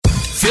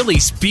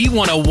Phillies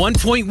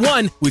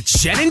B101.1 with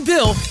Jen and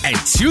Bill and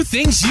two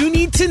things you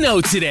need to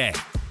know today.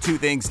 Two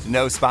Things to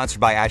Know, sponsored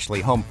by Ashley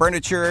Home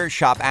Furniture.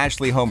 Shop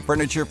Ashley Home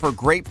Furniture for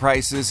great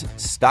prices,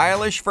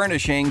 stylish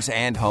furnishings,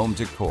 and home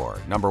decor.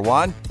 Number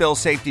one, Bill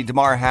safety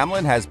Damar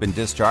Hamlin has been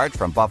discharged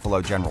from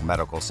Buffalo General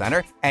Medical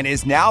Center and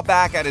is now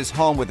back at his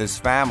home with his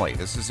family.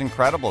 This is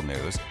incredible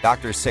news.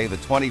 Doctors say the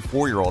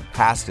 24-year-old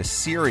passed a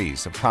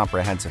series of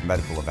comprehensive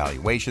medical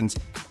evaluations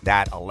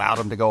that allowed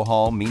him to go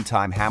home.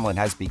 Meantime, Hamlin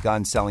has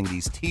begun selling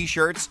these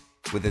T-shirts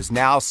with his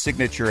now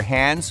signature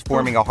hands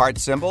forming a heart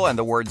symbol and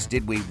the words,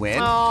 "Did we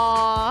win?"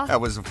 Aww. That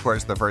was, of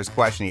course, the first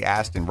question he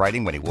asked in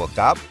writing when he woke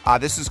up.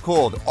 This is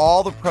cool.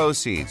 All the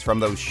proceeds from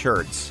those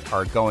shirts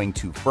are going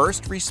to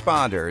first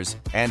responders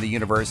and the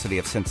University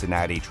of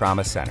Cincinnati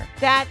Trauma Center.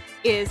 That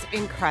is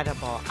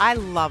incredible. I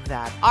love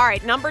that. All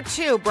right, number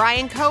two,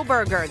 Brian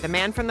Kohberger, the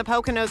man from the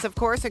Poconos, of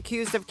course,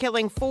 accused of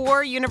killing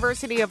 4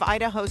 University of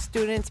Idaho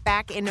students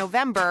back in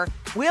November,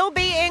 will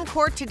be in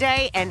court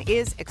today and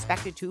is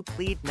expected to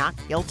plead not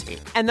guilty.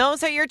 And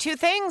those are your two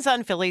things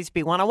on Phillies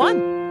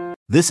B101.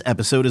 This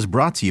episode is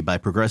brought to you by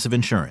Progressive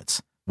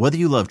Insurance. Whether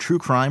you love true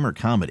crime or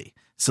comedy,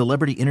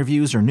 celebrity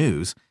interviews or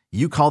news,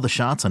 you call the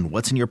shots on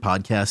what's in your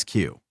podcast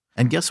queue.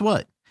 And guess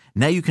what?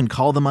 Now you can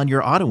call them on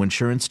your auto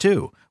insurance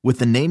too with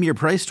the Name Your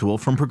Price tool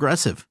from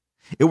Progressive.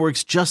 It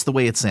works just the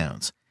way it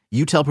sounds.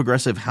 You tell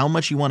Progressive how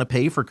much you want to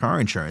pay for car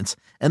insurance,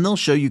 and they'll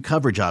show you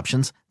coverage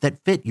options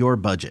that fit your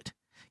budget.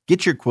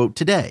 Get your quote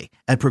today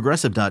at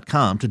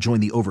Progressive.com to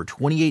join the over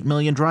 28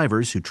 million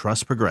drivers who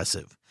trust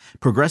Progressive.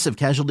 Progressive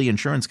Casualty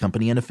Insurance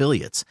Company and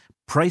Affiliates.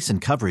 Price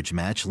and coverage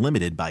match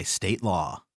limited by state law.